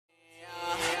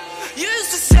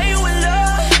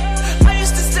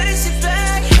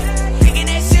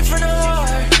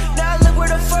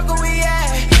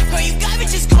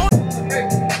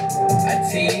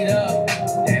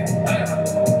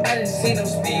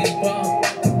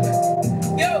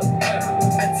Yo,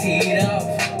 I teed up.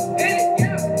 Hit it.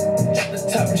 Drop the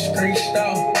top and screeched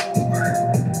off.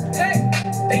 Hey,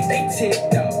 they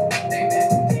ticked up.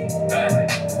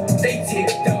 They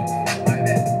ticked up.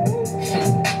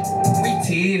 We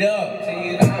teed up.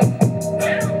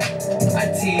 I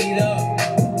teed up.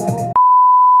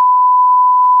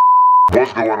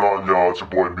 What's going on, y'all? It's your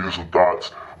boy Musical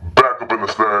Thoughts. Back up in the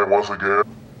stand once again.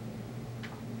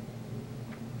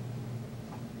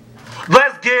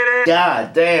 Let's get it!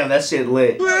 God damn, that shit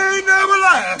lit. We ain't never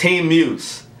lied. Team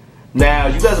Muse. Now,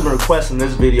 you guys have been requesting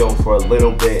this video for a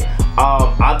little bit.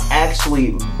 I'm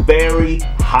actually very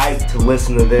hyped to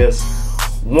listen to this.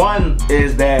 One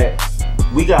is that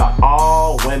we got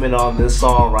all women on this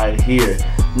song right here.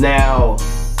 Now,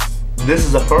 this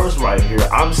is the first right here.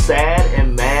 I'm sad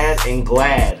and mad and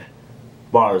glad.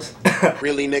 Bars.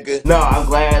 Really, nigga? No, I'm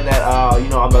glad that, you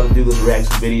know, I'm about to do this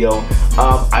reaction video.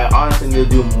 I honestly need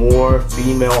to do more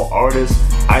female artists.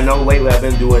 I know lately I've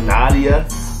been doing Nadia.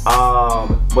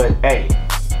 But hey,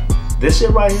 this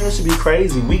shit right here should be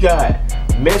crazy. We got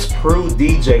MissPru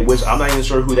DJ, which I'm not even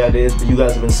sure who that is, but you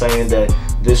guys have been saying that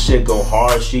this shit go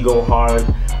hard, she go hard.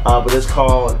 But it's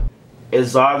called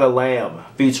Isaga Lamb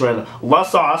featuring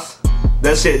LaSauce.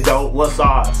 That shit dope,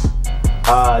 LaSauce.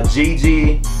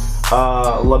 Gigi,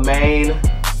 Lamayne,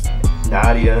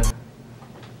 Nadia,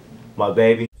 my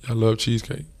baby. I love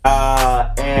cheesecake.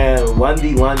 And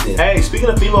Londie. Hey, speaking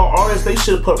of female artists, they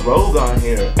should put Rogue on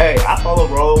here. Hey, I follow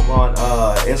Rogue on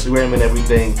Instagram and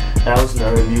everything, and I listen to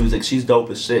her music. She's dope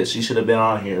as shit. She should have been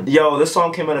on here. Yo, this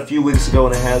song came out a few weeks ago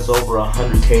and it has over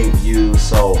 100K views,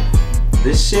 so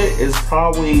this shit is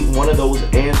probably one of those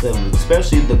anthems,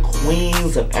 especially the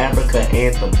Queens of Africa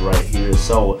anthems right here.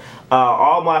 So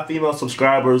all my female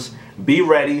subscribers, be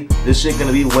ready. This shit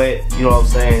gonna be lit, you know what I'm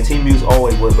saying? Team Muse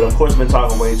always lit, but of course I've been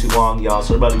talking way too long, y'all,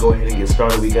 so we're about to go ahead and get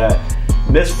started. We got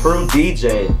MissPru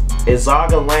DJ,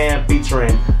 Isaga Lamb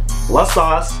featuring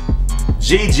LaSauce,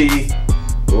 Gigi,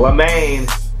 Lamayne,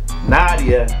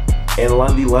 Nadia, and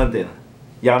Londie.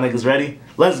 Y'all niggas ready?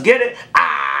 Let's get it!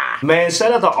 Man,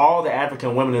 shout out to all the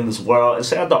African women in this world, and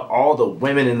shout out to all the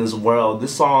women in this world.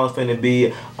 This song is finna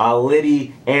be a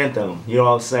litty anthem, you know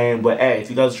what I'm saying? But hey, if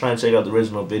you guys are trying to check out the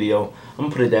original video, I'm gonna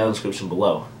put it down in the description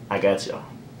below. I got y'all.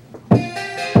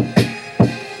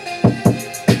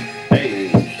 Hey,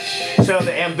 shout out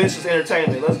to Ambitious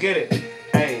Entertainment. Let's get it.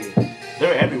 Hey,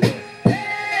 they're everywhere.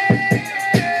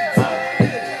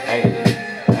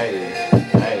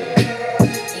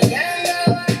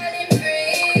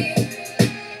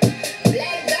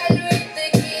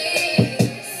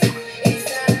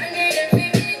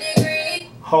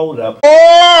 Hold up.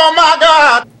 Oh my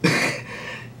God!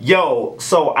 Yo,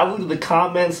 so I looked at the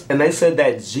comments and they said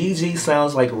that Gigi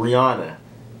sounds like Rihanna.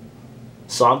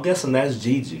 So I'm guessing that's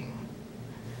Gigi.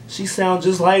 She sounds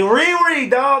just like Riri,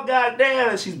 dog.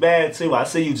 Goddamn, she's bad too. I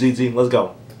see you, Gigi. Let's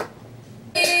go.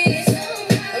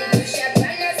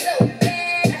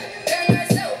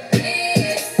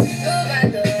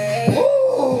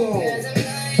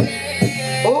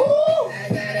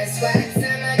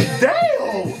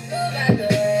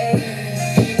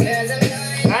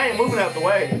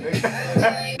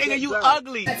 Nigga, you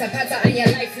ugly. Pata on your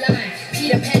lifeline.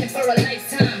 Peter Pan for a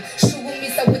lifetime. Shoot me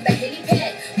so with the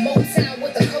helipad. Motown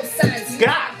with the cosigns.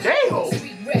 God damn.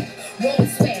 Street rep. Roll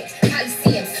swag.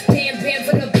 Coliseums. Bam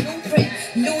for the blueprint.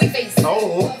 Louis face.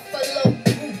 Oh. Buffalo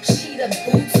boot. Cheetah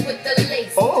boots with the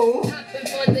lace. Oh. Popping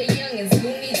for the youngins.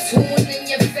 Looney Tune in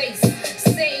your face.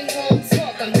 Same old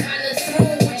talk. I'm kinda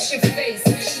through with your face.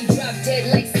 She dropped dead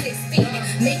like 6 feet.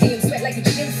 Making him sweat like a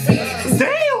gym freak.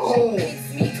 Damn.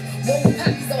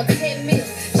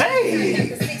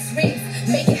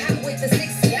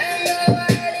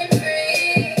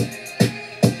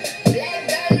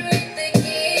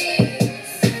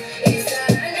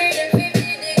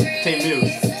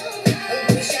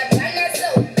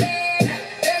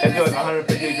 It feels like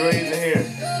 150 degrees in here.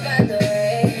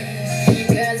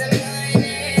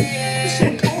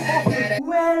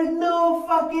 Well, no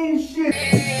fucking shit.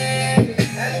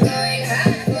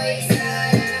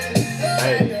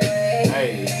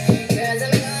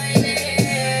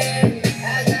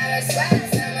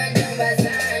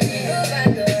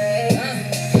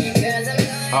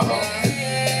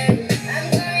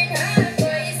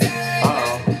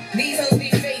 These hoes be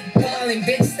fake ballin',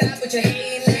 bitch, stop with your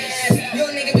hating ass. Your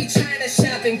nigga be trying to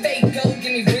shopping, fake gold,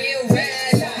 give me real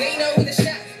rad. You ain't know who the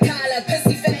shop, collar,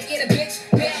 pussy fat, get a bitch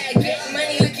bag. Get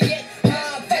money like you get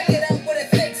hard, fuck it up with a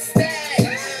thick stack.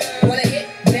 Wanna hit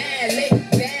bad, lick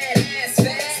bad, ass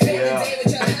fat. Spend the day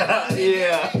with your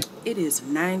Yeah. It is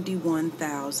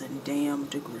 91,000 damn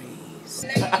degrees.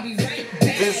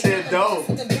 This shit dope.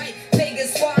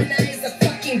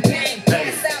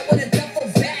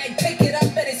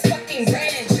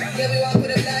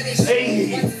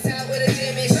 Hey.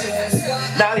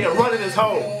 Nadia running his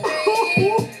home.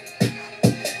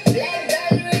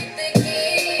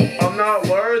 I'm not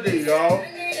worthy, y'all.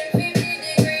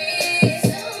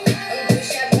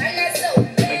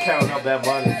 They counting up that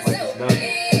money like it's nothing.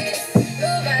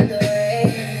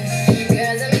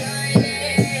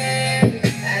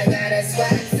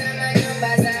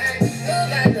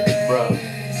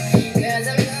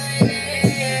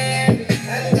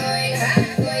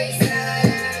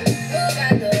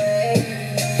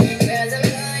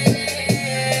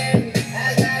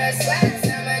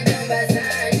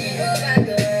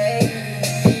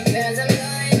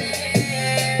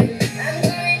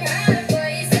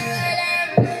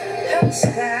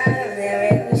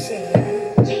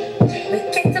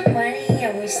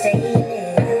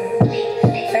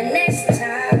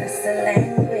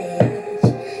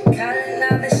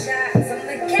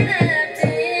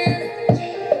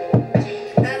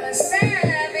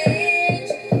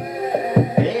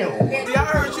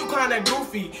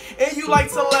 And you like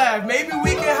to laugh. Maybe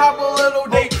we can have a little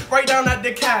date right down at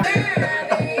the cab.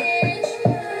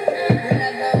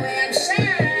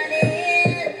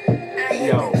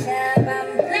 Yo.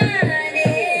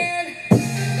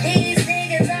 These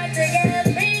niggas are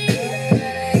together.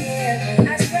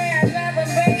 I swear I drive them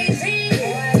crazy.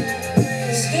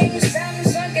 Skin some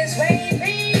suckers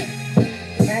wavy.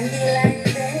 Londie,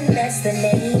 London, that's the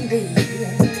name.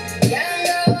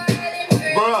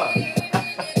 Bruh.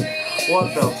 What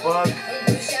the fuck?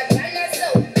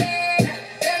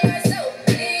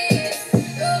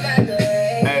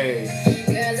 Hey.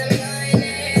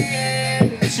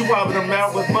 She robbing them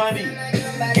out with money.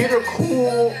 Get her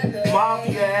cool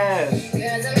mafia ass.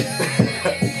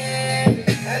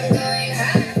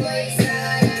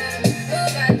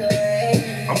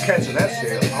 I'm catching that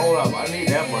shit. Hold up, I need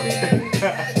that money.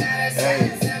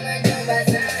 Hey.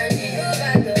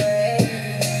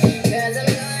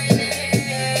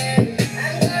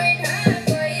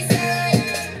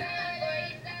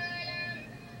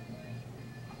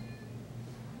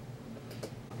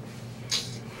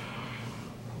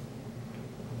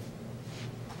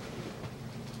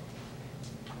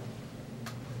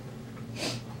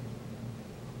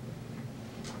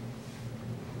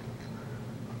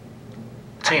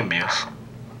 Team Muse.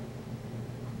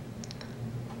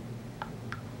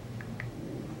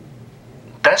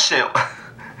 That shit.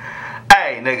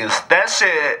 Hey, niggas,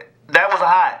 that was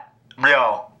hot.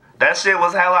 Yo, that shit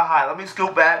was hella hot. Let me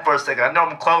scoop back for a second. I know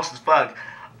I'm close as fuck.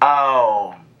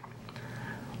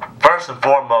 First and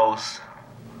foremost,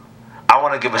 I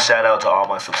want to give a shout out to all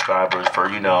my subscribers for,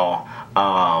 you know,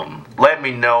 letting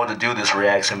me know to do this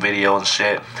reaction video and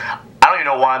shit. I don't even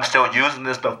know why I'm still using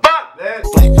this, but fuck that.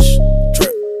 Splash,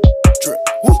 drip, drip,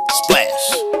 whoop,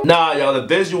 splash. Nah, y'all, the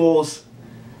visuals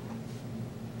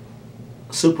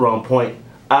super on point.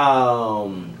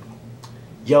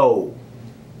 Yo,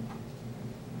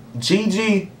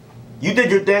 Gigi, you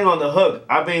did your thing on the hook.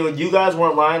 I mean, you guys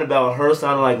weren't lying about her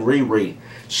sounding like Riri.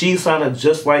 She sounded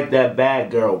just like that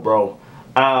bad girl, bro.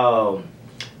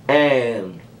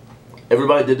 And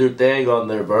everybody did their thing on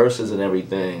their verses and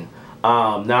everything.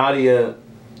 Nadia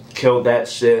killed that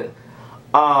shit.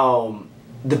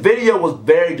 The video was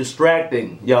very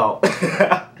distracting, y'all.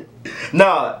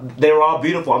 Nah, they were all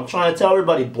beautiful. I'm trying to tell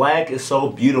everybody, black is so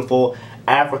beautiful.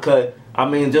 Africa, I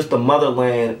mean, just the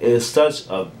motherland is such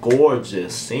a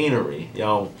gorgeous scenery,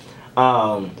 yo.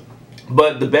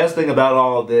 But the best thing about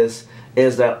all of this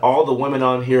is that all the women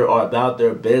on here are about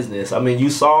their business. I mean, you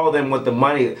saw them with the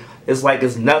money. It's like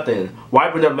it's nothing.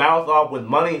 Wiping their mouth off with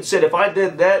money. Shit, if I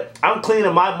did that, I'm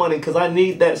cleaning my money because I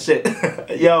need that shit.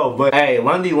 Yo, but hey,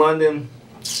 Londie, London,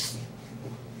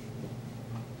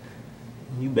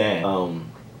 you bad.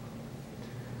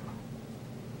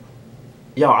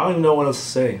 Yo, I don't even know what else to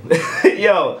say.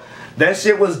 Yo, that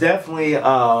shit was definitely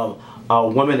a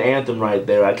women anthem right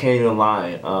there. I can't even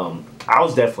lie. I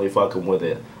was definitely fucking with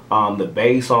it. The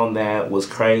bass on that was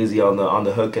crazy on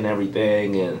the hook and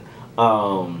everything, and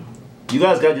you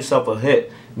guys got yourself a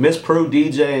hit. MissPru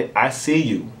DJ, I see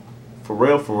you. For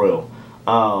real, for real.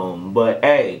 But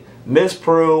hey,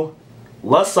 MissPru,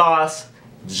 LaSauce,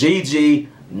 Gigi,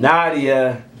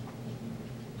 Nadia,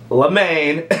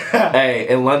 Lamayne, hey,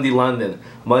 and Londie, London.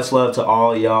 Much love to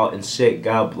all y'all and shit.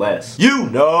 God bless. You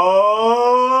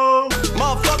know.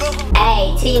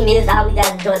 Hey, Team Muse, I hope you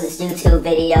guys enjoyed this YouTube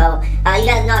video. You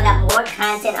guys know I got more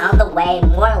content on the way,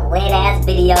 more lit-ass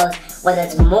videos, whether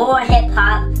it's more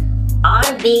hip-hop,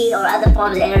 R&B, or other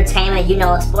forms of entertainment. You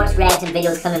know, sports reaction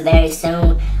videos coming very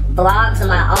soon. vlogs of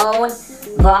my own,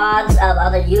 vlogs of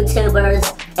other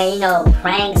YouTubers, and you know,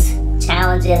 pranks,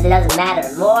 challenges, it doesn't matter.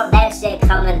 More of that shit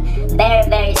coming very,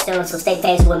 very soon, so stay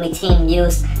patient with me, Team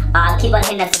Muse. Keep on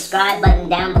hitting that subscribe button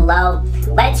down below.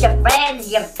 Let your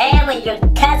friends, your family, your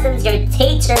cousins, your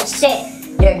teachers, shit,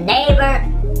 your neighbor,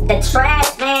 the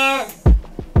trash man,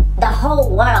 the whole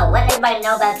world, let everybody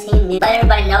know about Team Muse. Let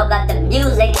everybody know about the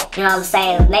music, you know what I'm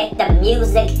saying? Make the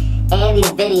music and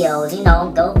these videos, you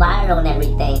know, go viral and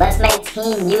everything. Let's make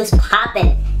Team Muse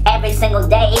poppin' every single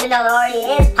day, even though it already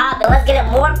is poppin'. Let's get it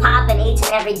more poppin' each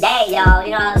and every day, y'all.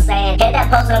 You know what I'm saying? Hit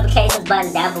that post notifications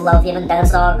button down below if you haven't done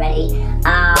so already.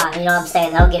 You know what I'm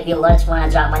saying? That'll give you alerts when I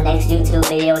drop my next YouTube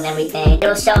video and everything.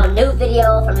 It'll show a new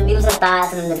video from the Muse and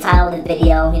Thoughts and the title of the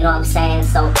video. You know what I'm saying?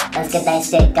 So let's get that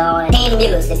shit going. Team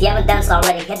Muse, if you haven't done so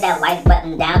already, hit that like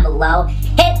button down below.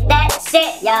 Hit that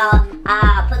shit, y'all.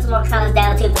 Put some more comments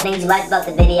down too for things you liked about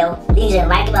the video, things you didn't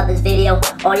like about this video,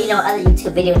 or you know, other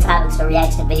YouTube video topics or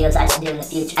reaction videos I should do in the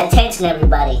future. Attention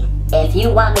everybody, if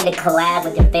you want me to collab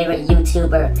with your favorite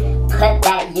YouTuber, put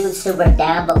that YouTuber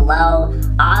down below.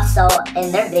 Also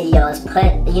in their videos,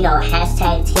 put, you know,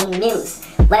 hashtag Team Muse.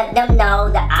 Let them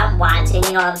know that I'm watching,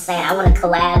 you know what I'm saying? I want to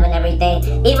collab and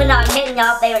everything, even though I'm hitting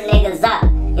y'all favorite niggas up.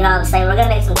 You know what I'm saying? We're gonna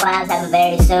make some collabs happen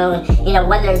very soon. You know,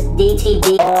 whether it's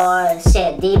DTV or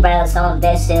shit, D-Bro, someone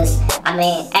vicious. I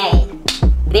mean, hey,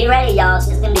 be ready, y'all.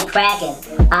 Shit's gonna be cracking.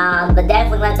 But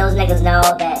definitely let those niggas know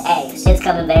that, hey, shit's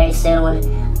coming very soon.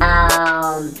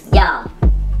 Y'all.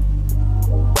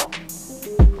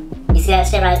 You see that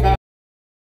shit right there?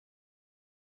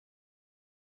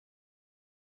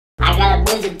 I got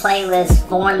a music playlist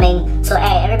forming, so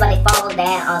hey, everybody follow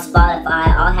that on Spotify.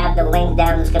 I'll have the link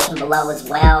down in the description below as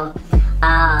well.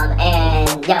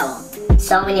 And yo,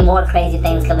 so many more crazy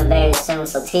things coming very soon,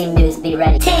 so Team Muse, be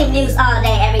ready. Team Muse all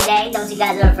day, every day. Don't you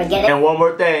guys ever forget it. And one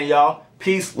more thing, y'all.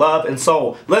 Peace, love, and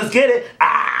soul. Let's get it.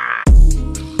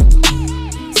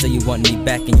 So you want me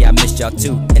back, and yeah, I missed y'all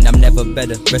too. And I'm never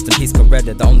better. Rest in peace,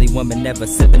 Coretta. The only woman never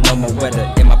sipping on my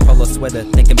weather. In my polo sweater,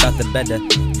 thinking about the better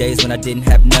days when I didn't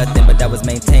have nothing, but I was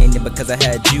maintaining because I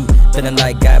had you. Feeling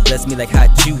like God blessed me like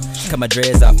hot you. Cut my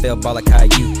dreads off, fell ball like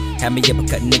Caillou. Had me up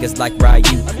cut niggas like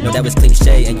Ryu. Know that was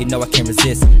cliche, and you know I can't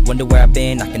resist. Wonder where I've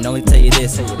been, I can only tell you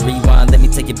this. Rewind, let me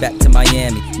take you back to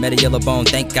Miami. Met a yellow bone,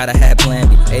 thank God I had plan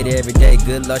B. Ate her every day,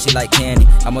 good love, she like candy.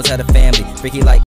 Almost had a family, freaky like